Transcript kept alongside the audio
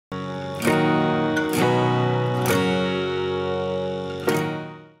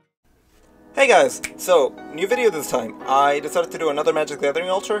Hey guys! So, new video this time. I decided to do another Magic the Gathering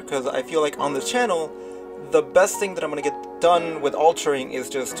altar because I feel like on this channel, the best thing that I'm going to get done with altering is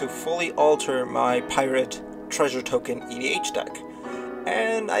just to fully alter my Pirate Treasure Token EDH deck.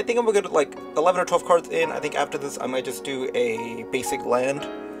 And I think I'm going to get like 11 or 12 cards in. I think after this I might just do a basic land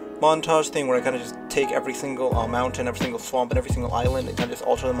montage thing where I kind of just take every single mountain, every single swamp, and every single island and kind of just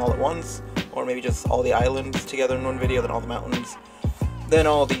alter them all at once. Or maybe just all the islands together in one video, then all the mountains. Then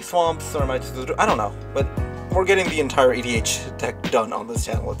all the swamps, or I might just do, I don't know, but we're getting the entire EDH deck done on this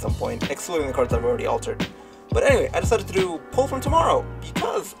channel at some point, excluding the cards I've already altered. But anyway, I decided to do Pull from Tomorrow,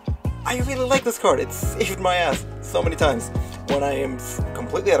 because I really like this card. It's saved my ass so many times when I am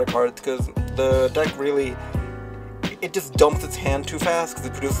completely out of cards, because the deck really, it just dumps its hand too fast, because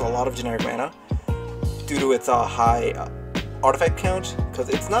it produces a lot of generic mana, due to its high artifact count, because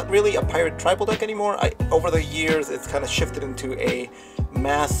it's not really a pirate tribal deck anymore. Over the years, it's kind of shifted into a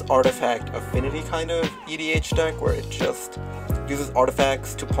mass artifact affinity kind of EDH deck, where it just uses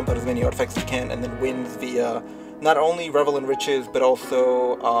artifacts to pump out as many artifacts as it can, and then wins via not only Revel in Riches, but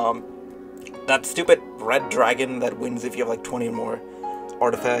also that stupid red dragon that wins if you have like 20 or more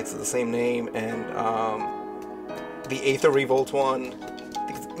artifacts of the same name, and the Aether Revolt one.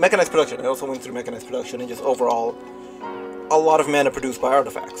 Mechanized Production, I also went through Mechanized Production, and just overall a lot of mana produced by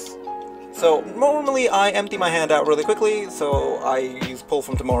artifacts. So normally I empty my hand out really quickly, so I use Pull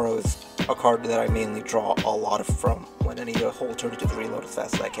from Tomorrow as a card that I mainly draw a lot from when I need a whole turn to just reload as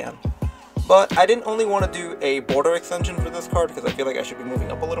fast as I can. But I didn't only want to do a border extension for this card because I feel like I should be moving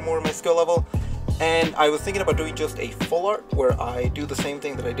up a little more in my skill level, and I was thinking about doing just a full art where I do the same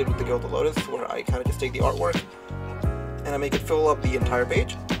thing that I did with the Gilded Lotus, where I kind of just take the artwork and I make it fill up the entire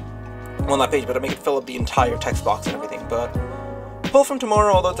page. Well, not page, but I make it fill up the entire text box and everything. But Pull from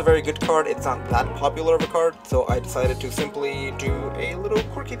Tomorrow, although it's a very good card, it's not that popular of a card, so I decided to simply do a little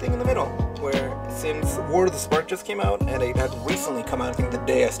quirky thing in the middle, where since War of the Spark just came out, and it had recently come out, I think the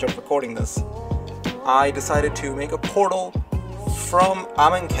day I started recording this, I decided to make a portal from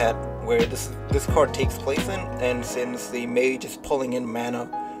Amonkhet, where this card takes place in, and since the mage is pulling in mana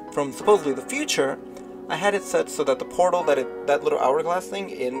from supposedly the future, I had it set so that the portal, that little hourglass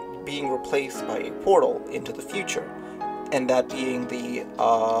thing, being replaced by a portal into the future, and that being the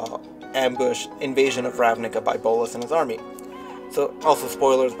ambush invasion of Ravnica by Bolas and his army. So also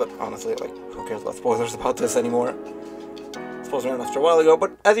spoilers, but honestly, like, who cares about spoilers about this anymore? Spoilers ran after a while ago,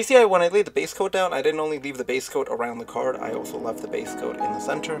 but as you see, when I laid the base coat down, I didn't only leave the base coat around the card, I also left the base coat in the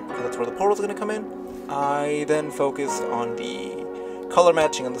center, because that's where the portal's going to come in. I then focused on the color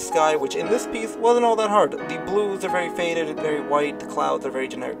matching on the sky, which in this piece wasn't all that hard. The blues are very faded, very white, the clouds are very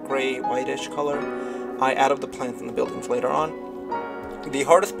generic gray, whitish color. I added the plants and the buildings later on. The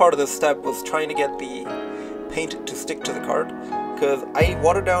hardest part of this step was trying to get the paint to stick to the card, because I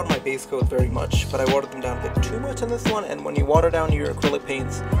watered down my base coats very much, but I watered them down a bit too much in this one, and when you water down your acrylic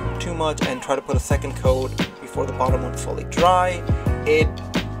paints too much and try to put a second coat before the bottom one's fully dry,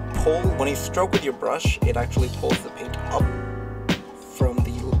 when you stroke with your brush, it actually pulls the paint up from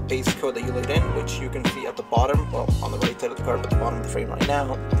the base coat that you laid in, which you can see at the bottom, well, on the right side of the card, but the bottom of the frame right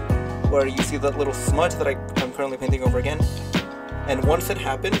now, where you see that little smudge that I'm currently painting over again. And once it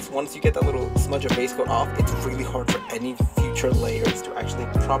happens, once you get that little smudge of base coat off, it's really hard for any future layers to actually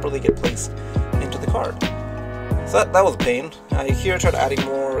properly get placed into the card. So that was a pain. I here tried adding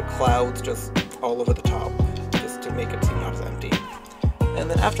more clouds just all over the top, just to make it seem not as empty. And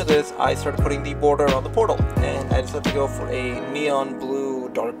then after this, I started putting the border on the portal, and I decided to go for a neon blue,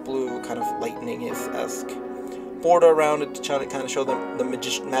 dark blue, kind of lightning-esque border around it to try to kind of show them the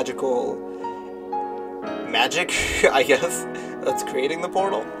magical magic, I guess, that's creating the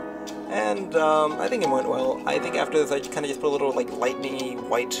portal. And I think it went well. I think after this, I kind of just put a little like lightning-y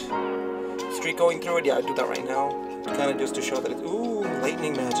white streak going through it. Yeah, I do that right now, kind of just to show that it's ooh,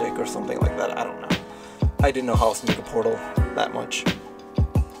 lightning magic or something like that. I don't know. I didn't know how else to make a portal that much.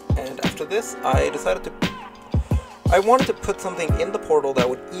 And after this, I decided I wanted to put something in the portal that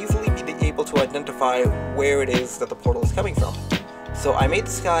would easily be able to identify where it is that the portal is coming from. So I made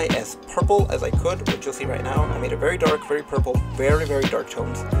the sky as purple as I could, which you'll see right now. I made it very dark, very purple, very, very dark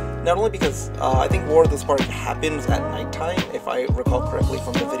tones. Not only because I think War of the Spark happens at nighttime, if I recall correctly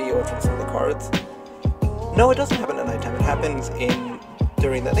from the video and from some of the cards. No, it doesn't happen at nighttime. It happens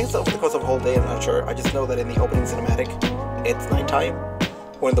during I think it's over the course of a whole day, I'm not sure. I just know that in the opening cinematic, it's nighttime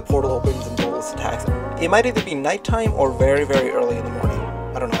when the portal opens and Bolas attacks. It might either be nighttime or very, very early in the morning.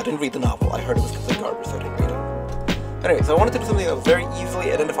 I don't know, I didn't read the novel. I heard it was complete garbage, so I didn't read it. Anyway, so I wanted to do something that was very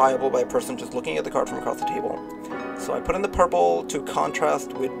easily identifiable by a person just looking at the card from across the table. So I put in the purple to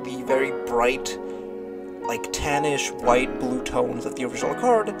contrast with the very bright like tannish white blue tones of the original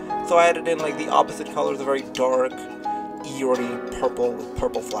card, so I added in like the opposite colors, a very dark, eerie purple with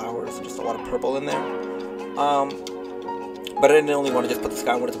purple flowers, just a lot of purple in there. But I didn't only want to just put the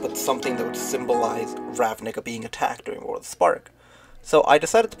sky, I wanted to put something that would symbolize Ravnica being attacked during War of the Spark. So I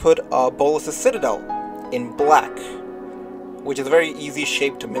decided to put Bolas's Citadel in black, which is a very easy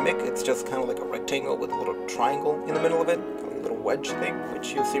shape to mimic. It's just kind of like a rectangle with a little triangle in the middle of it, a little wedge thing,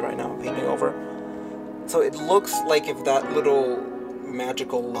 which you'll see right now I'm painting over. So it looks like if that little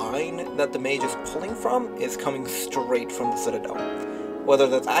magical line that the mage is pulling from is coming straight from the Citadel. Whether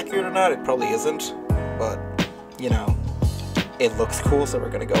that's accurate or not, it probably isn't, but, you know, it looks cool, so we're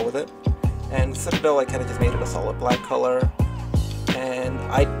gonna go with it. And Citadel, I kind of just made it a solid black color. And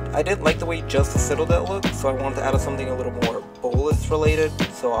I didn't like the way just the Citadel looked, so I wanted to add something a little more Bolas related.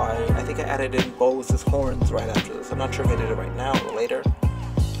 So I think I added in Bolas's horns right after this. I'm not sure if I did it right now or later.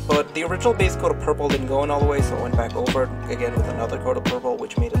 But the original base coat of purple didn't go in all the way, so I went back over it again with another coat of purple,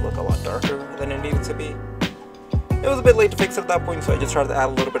 which made it look a lot darker than it needed to be. It was a bit late to fix it at that point, so I just tried to add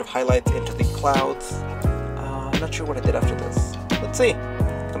a little bit of highlights into the clouds. I'm not sure what I did after this. Let's see.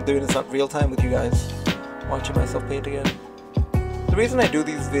 I'm doing this on real time with you guys, watching myself paint again. The reason I do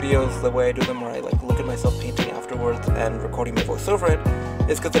these videos the way I do them, where I like look at myself painting afterwards and recording my voice over it,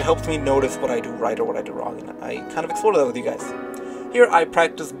 is because it helps me notice what I do right or what I do wrong, and I kind of explore that with you guys. Here I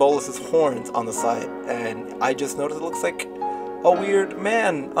practice Bolas's horns on the side, and I just noticed it looks like a weird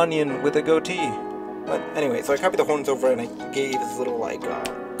man onion with a goatee. But anyway, so I copied the horns over and I gave this little like,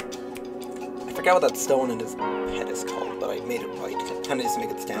 I forgot what that stone in his head is called, but I made it white, kind of just to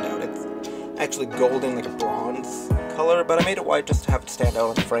make it stand out. It's actually golden, like a bronze color, but I made it white just to have it stand out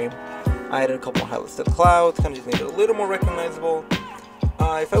on the frame. I added a couple more highlights to the clouds, kind of just made it a little more recognizable.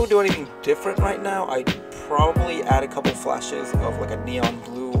 If I would do anything different right now, I'd probably add a couple flashes of like a neon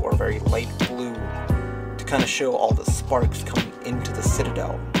blue or very light blue to kind of show all the sparks coming into the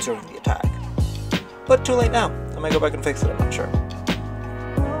Citadel during the attack. But too late now. I might go back and fix it, I'm not sure.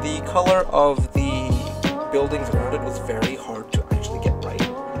 The color of the buildings around it was very hard to actually get right,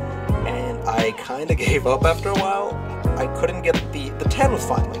 and I kind of gave up after a while. I couldn't get the tan was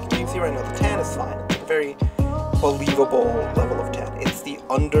fine, like you can see right now the tan is fine. It's a very believable level of tan. It's the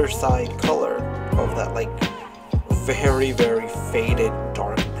underside color of that like very, very faded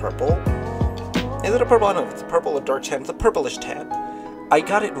dark purple. Is it a purple? I don't know if it's a purple or dark tan. It's a purplish tan. I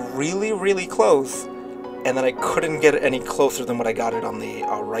got it really, really close, and then I couldn't get it any closer than what I got it on the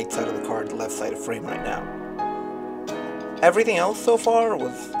right side of the card, left side of frame right now. Everything else so far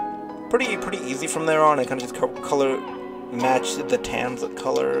was pretty easy from there on. I kind of just color matched the tans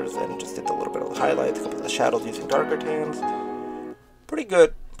colors and just did a little bit of the highlights, a couple of the shadows using darker tans. Pretty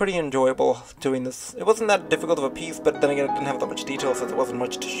good, pretty enjoyable doing this. It wasn't that difficult of a piece, but then again it didn't have that much detail, so there wasn't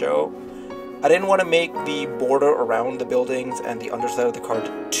much to show. I didn't want to make the border around the buildings and the underside of the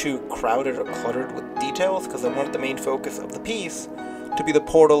card too crowded or cluttered with details, because I wanted the main focus of the piece to be the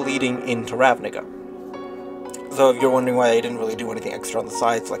portal leading into Ravnica. So if you're wondering why I didn't really do anything extra on the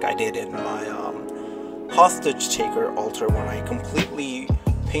sides like I did in my hostage taker altar, when I completely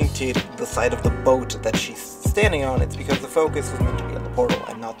painted the side of the boat that she's standing on, it's because the focus was meant to be on the portal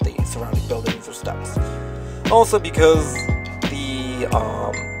and not the surrounding buildings or steps. Also because the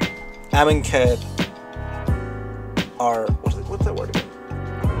Amonkhet are, what's that word again?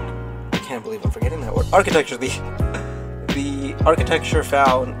 I can't believe I'm forgetting that word. Architecture. The architecture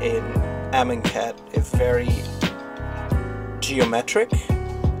found in Amonkhet is very geometric,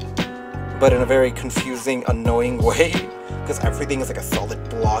 but in a very confusing, annoying way, because everything is like a solid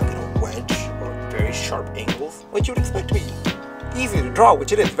block and a wedge, or very sharp angles, which you would expect to be easy to draw,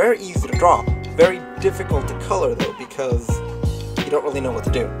 which it is, very easy to draw. Very difficult to color though, because you don't really know what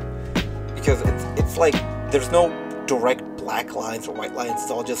to do. Because it's like, there's no direct black lines or white lines,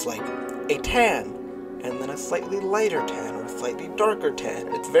 it's all just like a tan, and then a slightly lighter tan, or a slightly darker tan.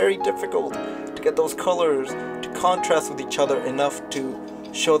 It's very difficult to get those colors to contrast with each other enough to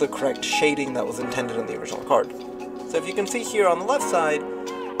show the correct shading that was intended in the original card. So if you can see here on the left side,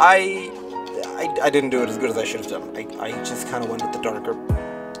 I didn't do it as good as I should have done. I just kind of went with the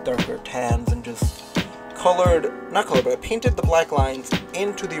darker tans and just but I painted the black lines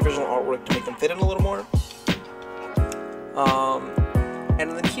into the original artwork to make them fit in a little more.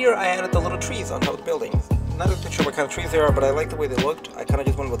 And then here I added the little trees on top of the buildings. Not exactly sure what kind of trees they are, but I like the way they looked. I kind of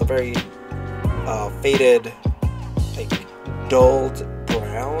just went with a very faded, like dulled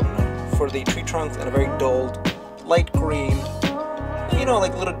brown for the tree trunks, and a very dulled light green, you know,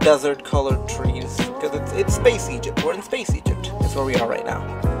 like little desert colored trees, because it's Space Egypt. We're in Space Egypt, is where we are right now.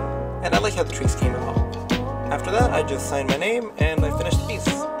 And I like how the trees came out. After that, I just signed my name and I finished the piece.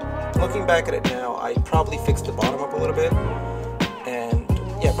 looking back at it now, I'd probably fix the bottom up a little bit. And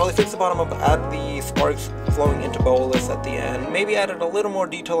yeah, probably fix the bottom up, add the sparks flowing into bolus at the end, maybe added a little more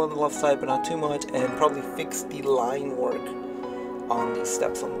detail on the left side but not too much, and probably fix the line work on the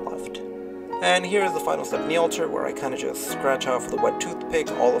steps on the left. And here is the final step in the altar, where I kind of just scratch off with a wet toothpick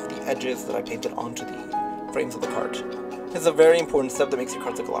all of the edges that I painted onto the frames of the cart. This is a very important step that makes your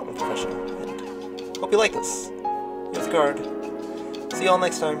cards look a lot more professional, and hope you like this. Here's the card. See y'all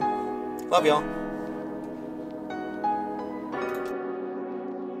next time. Love y'all.